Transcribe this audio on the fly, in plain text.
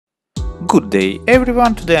Good day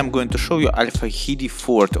everyone, today I'm going to show you Fahidi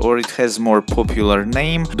Fort, or it has more popular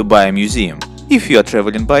name Dubai Museum. If you are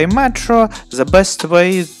traveling by metro, the best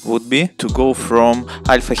way would be to go from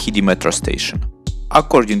Fahidi metro station.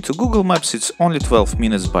 According to Google Maps, it's only 12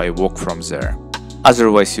 minutes by walk from there.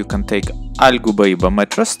 Otherwise you can take Al Gubaiba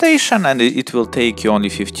metro station and it will take you only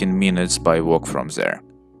 15 minutes by walk from there.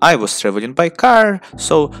 I was traveling by car,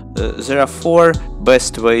 so there are 4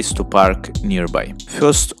 best ways to park nearby.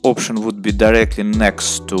 First option would be directly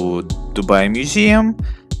next to Dubai Museum,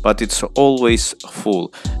 but it's always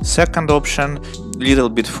full. Second option, little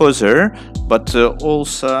bit further, but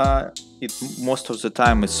also most of the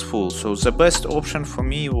time it's full. So the best option for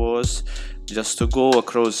me was just to go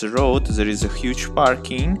across the road. There is a huge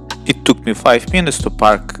parking. It took me 5 minutes to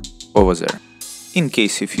park over there. In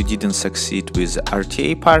case if you didn't succeed with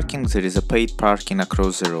RTA parking, there is a paid parking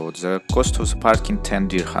across the road. The cost of the parking 10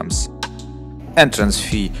 dirhams. Entrance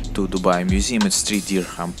fee to Dubai Museum is 3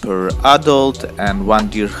 dirham per adult and 1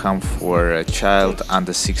 dirham for a child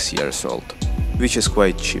under 6 years old, which is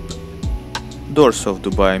quite cheap. Doors of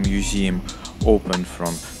Dubai Museum open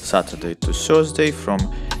from Saturday to Thursday from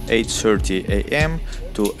 8:30 AM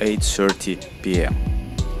to 8:30 PM.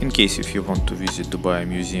 In case if you want to visit Dubai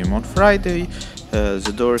Museum on Friday,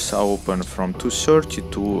 the doors are open from 2:30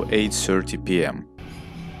 to 8:30 PM.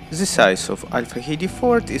 The size of Fahidi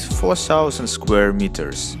Fort is 4,000 square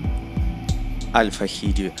meters.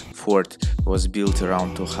 Fahidi Fort was built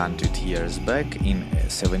around 200 years back in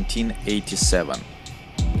 1787.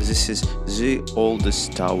 This is the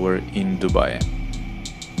oldest tower in Dubai.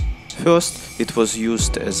 First, it was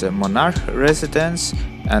used as a monarch residence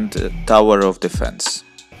and a tower of defense.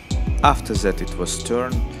 After that, it was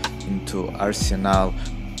turned into arsenal,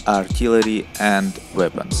 artillery and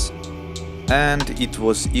weapons. And it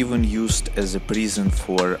was even used as a prison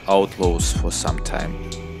for outlaws for some time.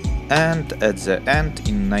 And at the end,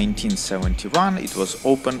 in 1971, it was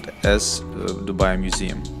opened as Dubai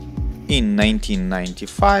Museum. In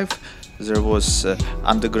 1995, there was an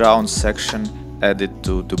underground section added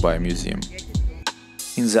to Dubai Museum.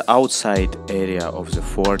 In the outside area of the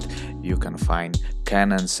fort, you can find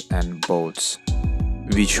cannons and boats,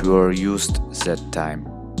 which were used that time.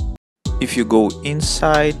 If you go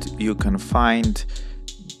inside, you can find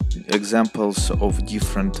examples of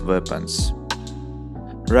different weapons.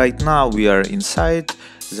 Right now we are inside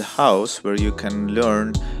the house where you can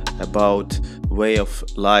learn about way of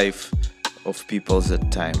life of people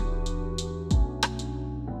that time.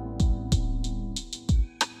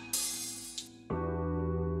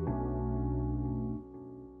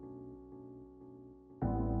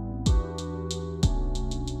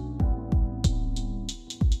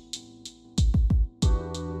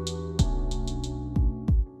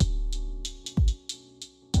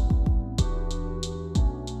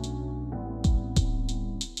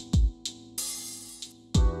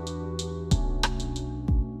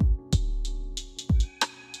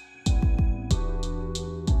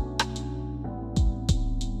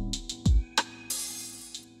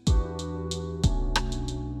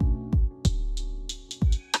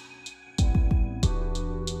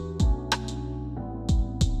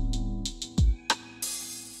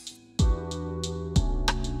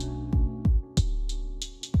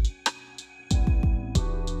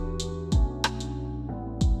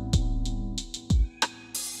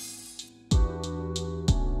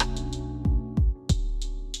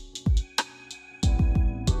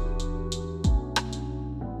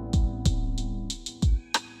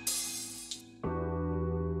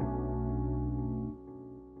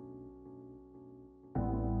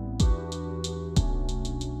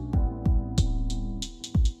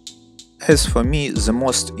 As for me, the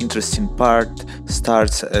most interesting part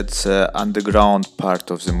starts at the underground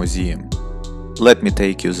part of the museum. Let me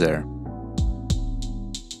take you there.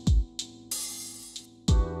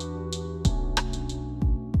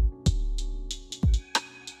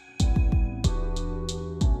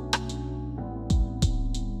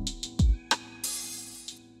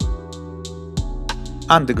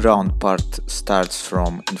 Underground part starts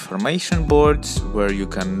from information boards where you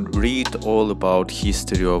can read all about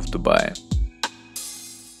history of Dubai.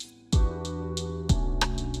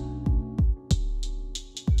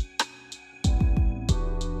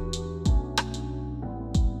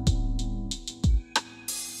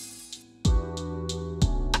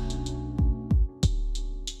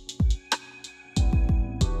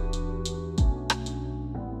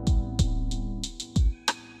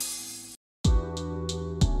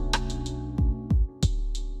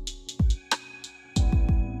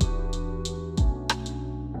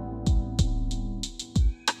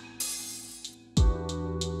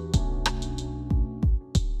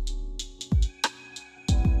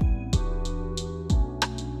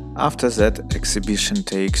 After that, exhibition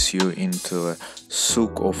takes you into a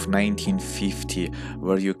souk of 1950,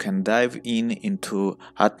 where you can dive into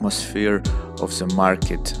atmosphere of the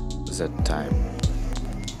market that time.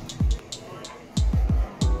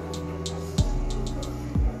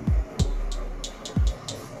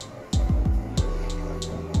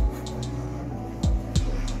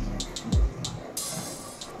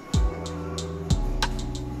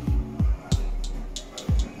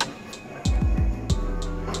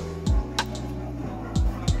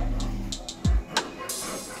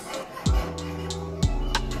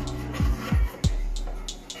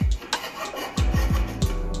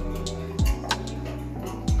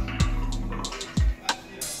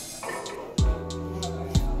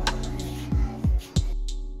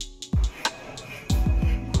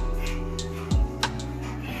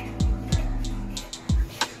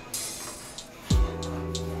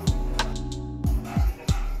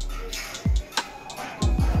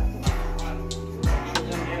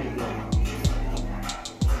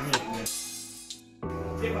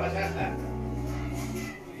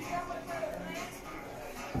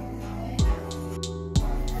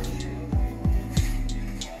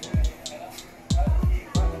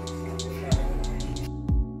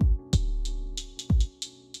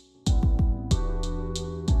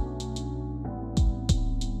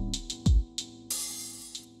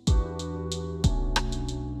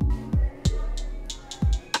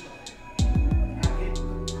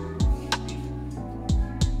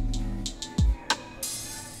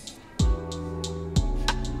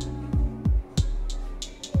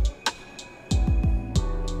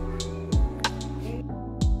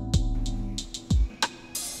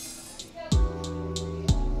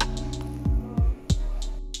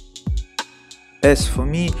 As for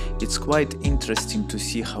me, it's quite interesting to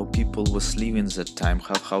see how people was living that time,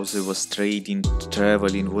 how they was trading,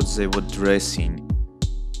 traveling, what they were dressing.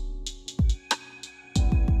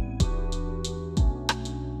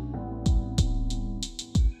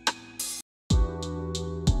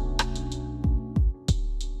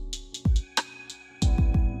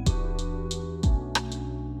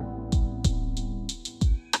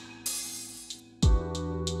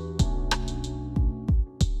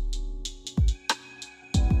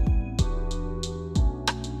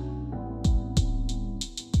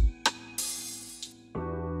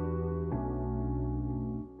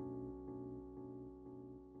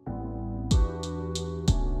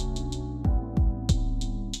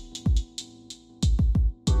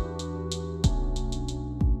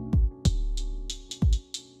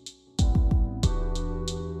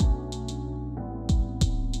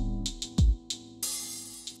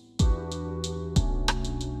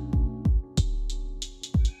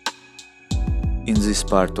 In this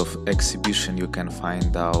part of exhibition you can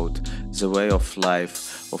find out the way of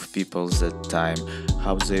life of people that time,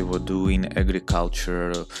 how they were doing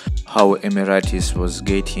agriculture, how Emiratis was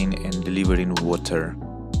getting and delivering water.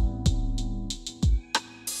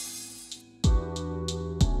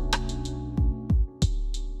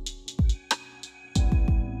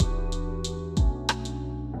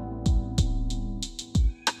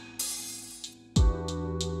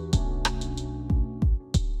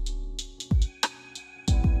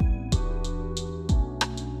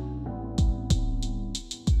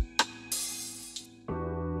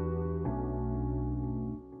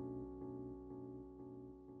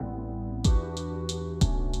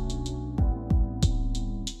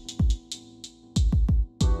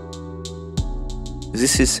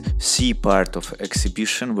 This is C part of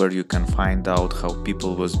exhibition, where you can find out how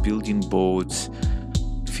people was building boats,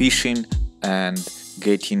 fishing and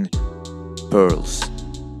getting pearls.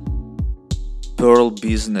 Pearl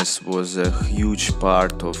business was a huge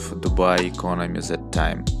part of Dubai economy at that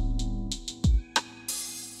time.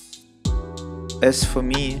 As for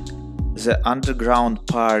me, the underground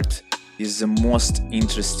part is the most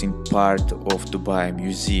interesting part of Dubai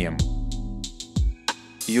Museum.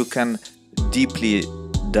 You can deeply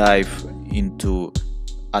dive into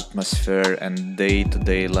atmosphere and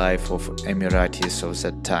day-to-day life of Emiratis of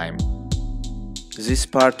that time. This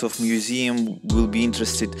part of museum will be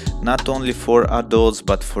interested not only for adults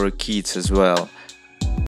but for kids as well.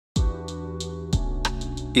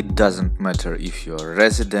 It doesn't matter if you're a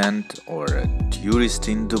resident or a tourist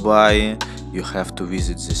in Dubai, you have to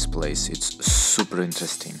visit this place, it's super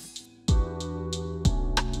interesting.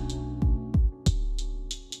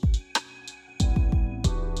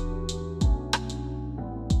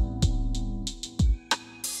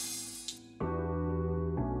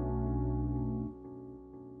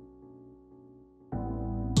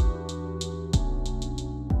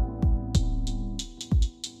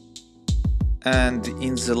 And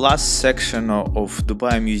in the last section of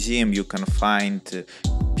Dubai Museum you can find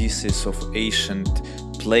pieces of ancient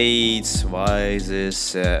plates,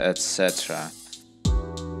 vases, etc.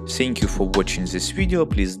 Thank you for watching this video.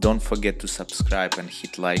 Please don't forget to subscribe and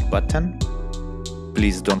hit like button.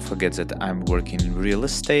 Please don't forget that I'm working in real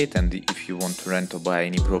estate, and if you want to rent or buy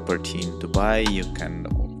any property in Dubai, you can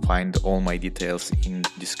find all my details in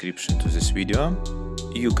description to this video.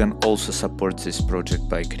 You can also support this project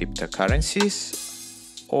by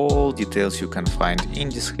cryptocurrencies. All details you can find in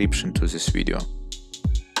description to this video.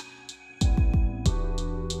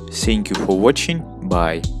 Thank you for watching.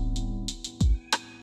 Bye.